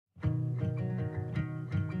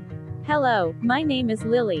Hello, my name is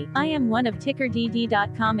Lily. I am one of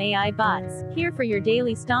TickerDD.com AI bots, here for your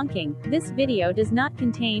daily stonking. This video does not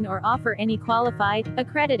contain or offer any qualified,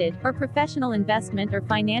 accredited, or professional investment or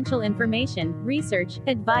financial information, research,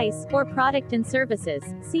 advice, or product and services.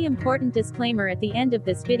 See important disclaimer at the end of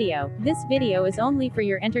this video. This video is only for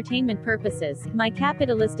your entertainment purposes. My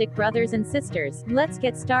capitalistic brothers and sisters, let's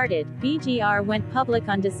get started. BGR went public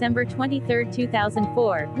on December 23,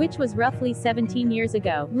 2004, which was roughly 17 years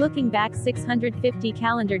ago. Looking back 650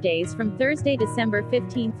 calendar days from Thursday, December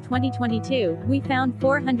 15, 2022, we found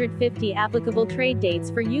 450 applicable trade dates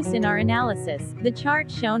for use in our analysis. The chart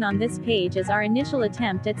shown on this page is our initial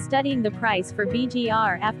attempt at studying the price for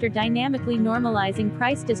BGR after dynamically normalizing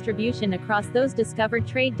price distribution across those discovered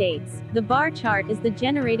trade dates. The bar chart is the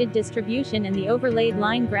generated distribution and the overlaid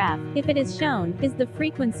line graph, if it is shown, is the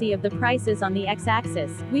frequency of the prices on the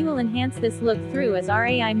x-axis. We will enhance this look through as our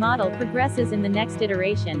AI model progresses in the next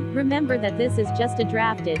iteration. Remember that this is just a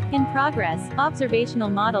drafted, in progress, observational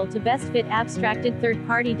model to best fit abstracted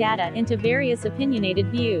third-party data into various opinionated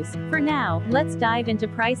views. For now, let's dive into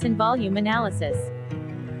price and volume analysis.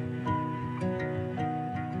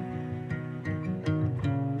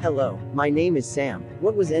 Hello, my name is Sam.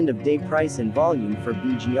 What was end-of-day price and volume for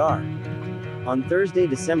BGR? On Thursday,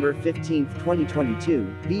 December 15, 2022,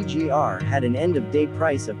 BGR had an end-of-day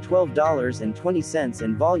price of $12.20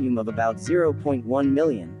 and volume of about 0.1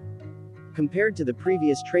 million. Compared to the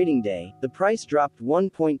previous trading day, the price dropped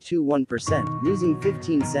 1.21%, losing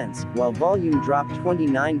 15 cents, while volume dropped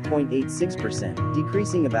 29.86%,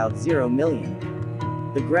 decreasing about 0 million.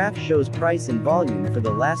 The graph shows price and volume for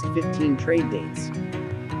the last 15 trade dates.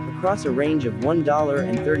 Across a range of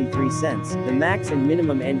 $1.33, the max and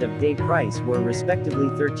minimum end-of-day price were respectively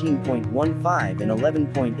 13.15 and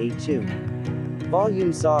 11.82.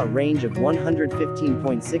 Volume saw a range of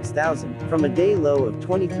 115.6 thousand, from a day low of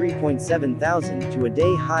 23.7 thousand to a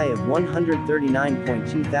day high of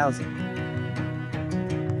 139.2 thousand.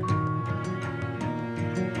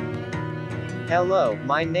 Hello,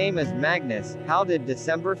 my name is Magnus. How did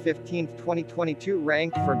December 15, 2022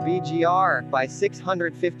 rank for BGR? By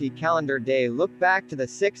 650 calendar day. Look back to the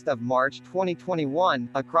 6th of March 2021,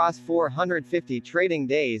 across 450 trading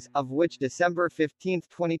days, of which December 15,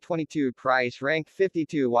 2022 price ranked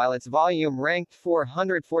 52 while its volume ranked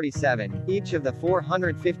 447. Each of the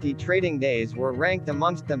 450 trading days were ranked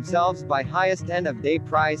amongst themselves by highest end-of-day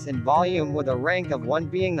price and volume, with a rank of 1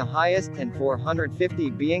 being the highest and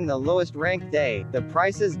 450 being the lowest ranked day. The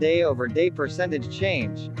price's day-over-day percentage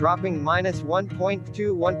change, dropping minus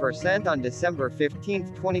 1.21% on December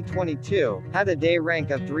 15, 2022, had a day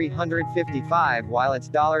rank of 355, while its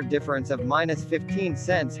dollar difference of minus 15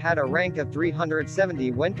 cents had a rank of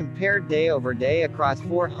 370 when compared day-over-day across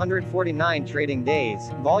 449 trading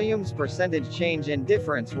days. Volume's percentage change and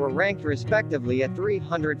difference were ranked respectively at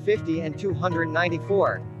 350 and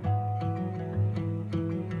 294.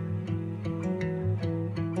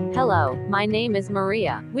 Hello, my name is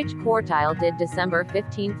Maria. Which quartile did December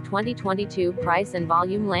 15, 2022 price and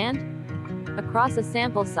volume land? Across a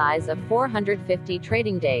sample size of 450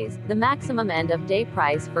 trading days, the maximum end-of-day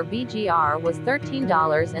price for BGR was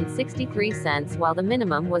 $13.63 while the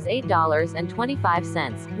minimum was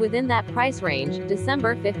 $8.25. Within that price range,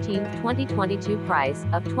 December 15, 2022 price,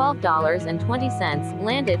 of $12.20,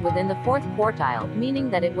 landed within the fourth quartile, meaning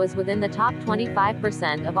that it was within the top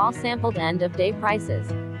 25% of all sampled end-of-day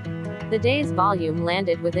prices. The day's volume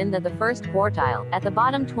landed within the first quartile, at the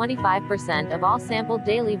bottom 25% of all sampled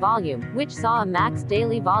daily volume, which saw a max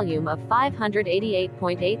daily volume of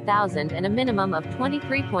 588.8 thousand and a minimum of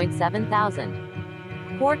 23.7 thousand.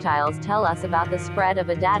 Quartiles tell us about the spread of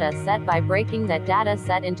a data set by breaking that data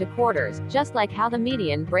set into quarters, just like how the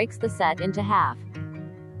median breaks the set into half.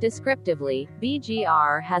 Descriptively,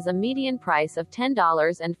 BGR has a median price of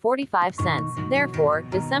 $10.45, therefore,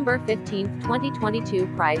 December 15, 2022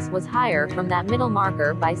 price was higher from that middle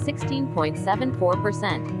marker by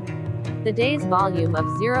 16.74%. The day's volume of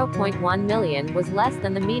 0.1 million was less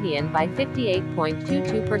than the median by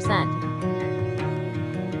 58.22%.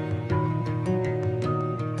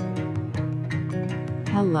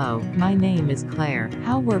 Hello, my name is Claire.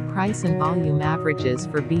 How were price and volume averages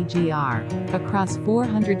for BGR? Across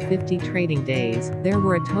 450 trading days, there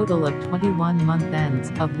were a total of 21 month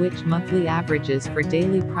ends, of which monthly averages for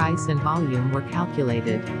daily price and volume were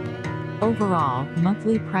calculated. Overall,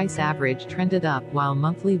 monthly price average trended up while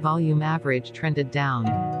monthly volume average trended down.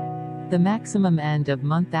 The maximum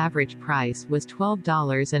end-of-month average price was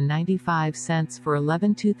 $12.95 for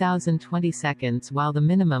 11/2020 seconds, while the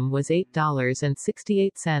minimum was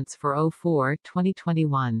 $8.68 for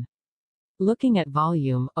 04/2021. Looking at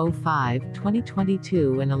volume, 05,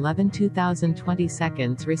 2022 and 11 2020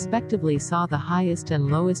 seconds respectively saw the highest and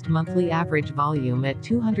lowest monthly average volume at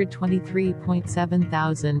 223.7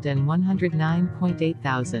 thousand and 109.8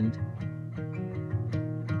 thousand.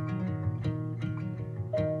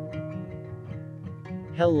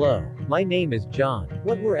 Hello, my name is John.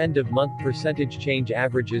 What were end-of-month percentage change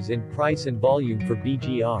averages in price and volume for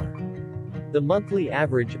BGR? The monthly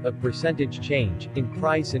average of percentage change in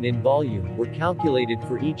price and in volume were calculated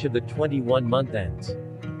for each of the 21 month ends.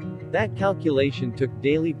 That calculation took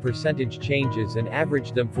daily percentage changes and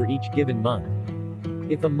averaged them for each given month.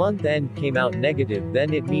 If a month end came out negative,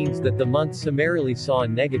 then it means that the month summarily saw a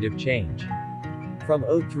negative change. From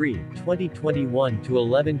 03, 2021 to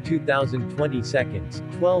 11 2020 seconds,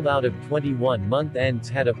 12 out of 21 month ends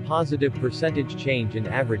had a positive percentage change in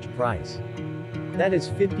average price. That is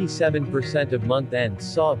 57% of month ends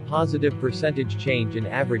saw a positive percentage change in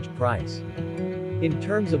average price. In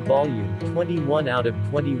terms of volume, 21 out of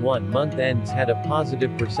 21 month ends had a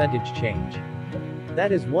positive percentage change.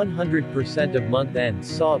 That is 100% of month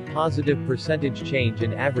ends saw a positive percentage change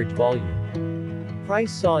in average volume.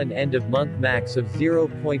 Price saw an end-of-month max of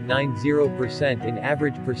 0.90% in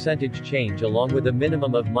average percentage change along with a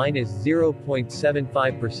minimum of minus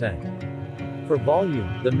 0.75%. For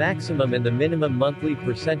volume, the maximum and the minimum monthly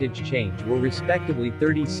percentage change were respectively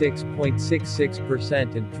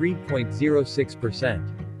 36.66% and 3.06%.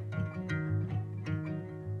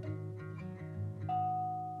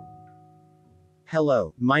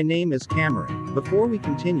 Hello, my name is Cameron. Before we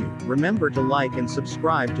continue, remember to like and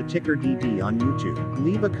subscribe to Ticker DD on YouTube.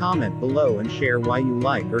 Leave a comment below and share why you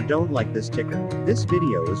like or don't like this ticker. This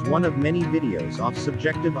video is one of many videos of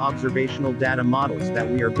subjective observational data models that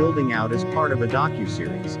we are building out as part of a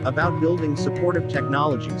docu-series about building supportive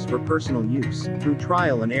technologies for personal use through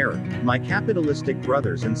trial and error. My capitalistic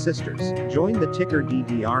brothers and sisters, join the Ticker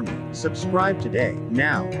DD army. Subscribe today.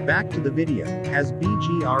 Now, back to the video. Has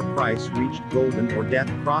BGR price reached golden or death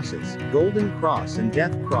crosses? Golden cross and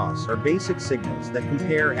death cross are basic signals that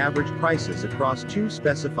compare average prices across two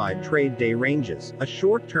specified trade day ranges, a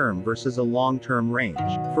short-term versus a long-term range.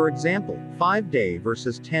 For example, 5-day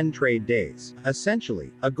versus 10 trade days.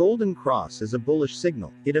 Essentially, a golden cross is a bullish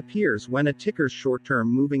signal. It appears when a ticker's short-term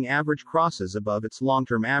moving average crosses above its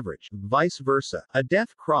long-term average. Vice versa, a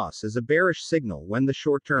death cross is a bearish signal when the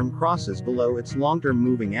short-term crosses below its long-term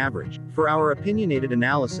moving average. For our opinionated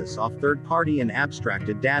analysis of third-party and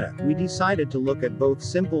abstracted data, we decided to look at both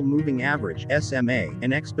simple moving average (SMA)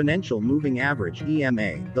 and exponential moving average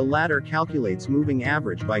 (EMA). The latter calculates moving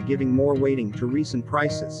average by giving more weighting to recent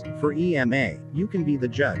prices. For EMA, you can be the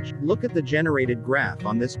judge. Look at the generated graph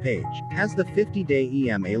on this page. Has the 50-day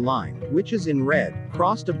EMA line, which is in red,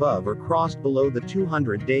 crossed above or crossed below the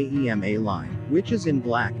 200-day EMA line, which is in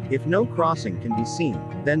black? If no crossing can be seen,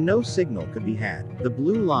 then no signal could be had. The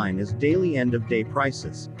blue line is daily end-of-day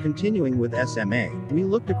prices. Continuing with SMA, we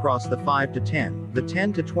looked across the 5 to 10, the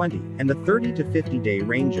 10 to 20, and the 30 to 50-day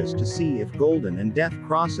ranges to see if golden and death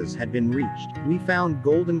crosses had been reached. We found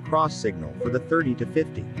golden cross signal for the 30 to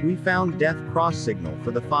 50. We found death cross signal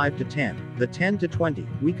for the 5 to 10, the 10 to 20.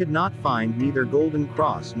 We could not find neither golden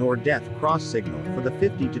cross nor death cross signal for the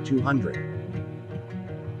 50 to 200.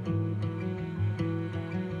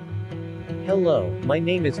 Hello, my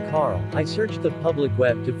name is Carl. I searched the public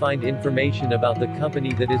web to find information about the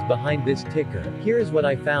company that is behind this ticker. Here is what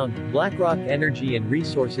I found. BlackRock Energy and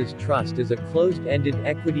Resources Trust is a closed-ended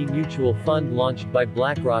equity mutual fund launched by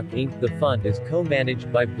BlackRock Inc. The fund is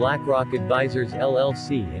co-managed by BlackRock Advisors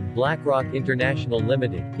LLC and BlackRock International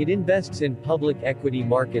Limited. It invests in public equity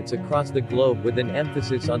markets across the globe with an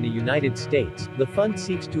emphasis on the United States. The fund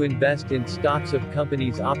seeks to invest in stocks of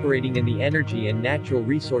companies operating in the energy and natural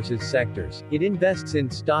resources sectors. It invests in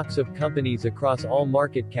stocks of companies across all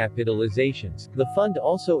market capitalizations. The fund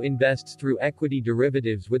also invests through equity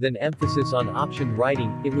derivatives with an emphasis on option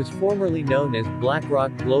writing. It was formerly known as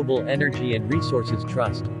BlackRock Global Energy and Resources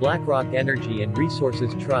Trust. BlackRock Energy and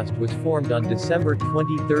Resources Trust was formed on December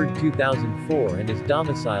 23, 2004 and is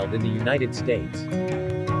domiciled in the United States.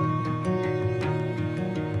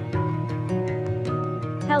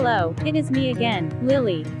 Hello, it is me again,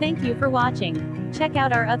 Lily. Thank you for watching. Check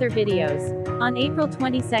out our other videos. On April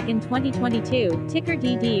 22, 2022, Ticker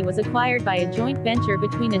DD was acquired by a joint venture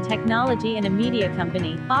between a technology and a media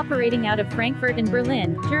company, operating out of Frankfurt and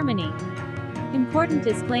Berlin, Germany. Important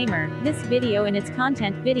disclaimer, this video and its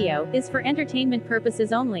content video is for entertainment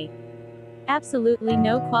purposes only. Absolutely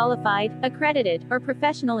no qualified, accredited, or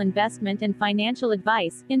professional investment and financial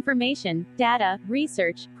advice, information, data,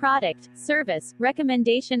 research, product, service,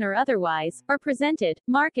 recommendation or otherwise, or presented,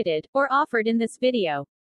 marketed, or offered in this video.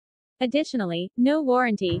 Additionally, no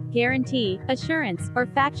warranty, guarantee, assurance, or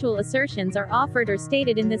factual assertions are offered or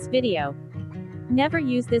stated in this video. Never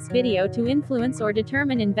use this video to influence or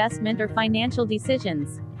determine investment or financial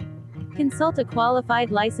decisions. Consult a qualified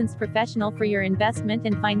licensed professional for your investment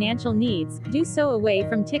and financial needs. Do so away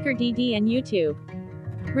from Ticker DD and YouTube.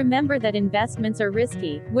 Remember that investments are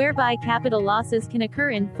risky, whereby capital losses can occur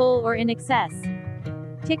in full or in excess.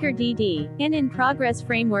 Ticker DD, an in-progress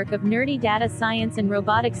framework of nerdy data science and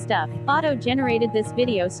robotic stuff, auto-generated this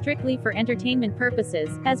video strictly for entertainment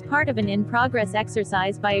purposes, as part of an in-progress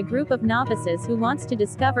exercise by a group of novices who wants to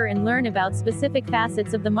discover and learn about specific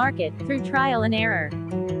facets of the market, through trial and error.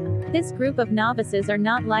 This group of novices are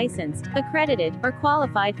not licensed, accredited, or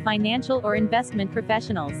qualified financial or investment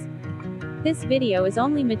professionals. This video is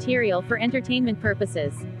only material for entertainment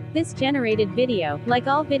purposes. This generated video, like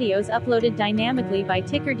all videos uploaded dynamically by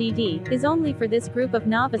Ticker DD, is only for this group of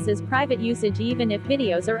novices' private usage even if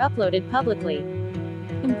videos are uploaded publicly.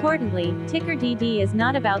 Importantly, Ticker DD is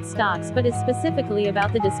not about stocks but is specifically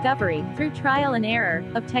about the discovery, through trial and error,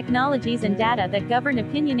 of technologies and data that govern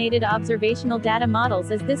opinionated observational data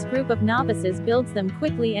models as this group of novices builds them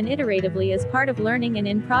quickly and iteratively as part of learning and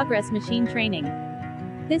in-progress machine training.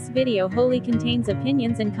 This video wholly contains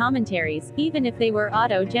opinions and commentaries, even if they were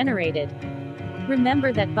auto-generated.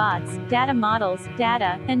 Remember that bots, data models,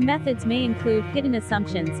 data, and methods may include hidden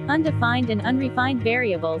assumptions, undefined and unrefined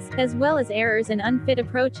variables, as well as errors and unfit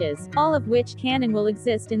approaches, all of which can and will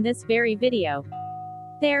exist in this very video.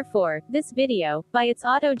 Therefore, this video, by its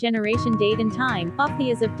auto-generation date and time, off the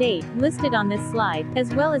as of date, listed on this slide,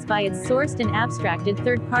 as well as by its sourced and abstracted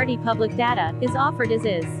third-party public data, is offered as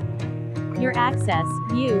is. Your access,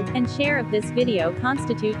 view, and share of this video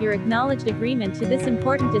constitute your acknowledged agreement to this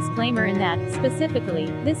important disclaimer in that, specifically,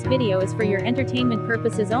 this video is for your entertainment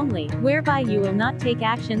purposes only, whereby you will not take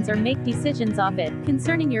actions or make decisions off it,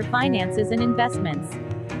 concerning your finances and investments.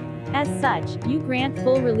 As such, you grant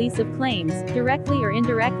full release of claims, directly or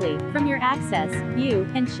indirectly, from your access, view,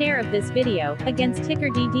 and share of this video, against Ticker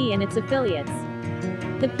DD and its affiliates.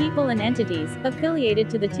 The people and entities affiliated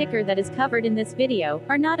to the ticker that is covered in this video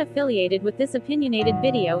are not affiliated with this opinionated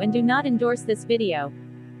video and do not endorse this video.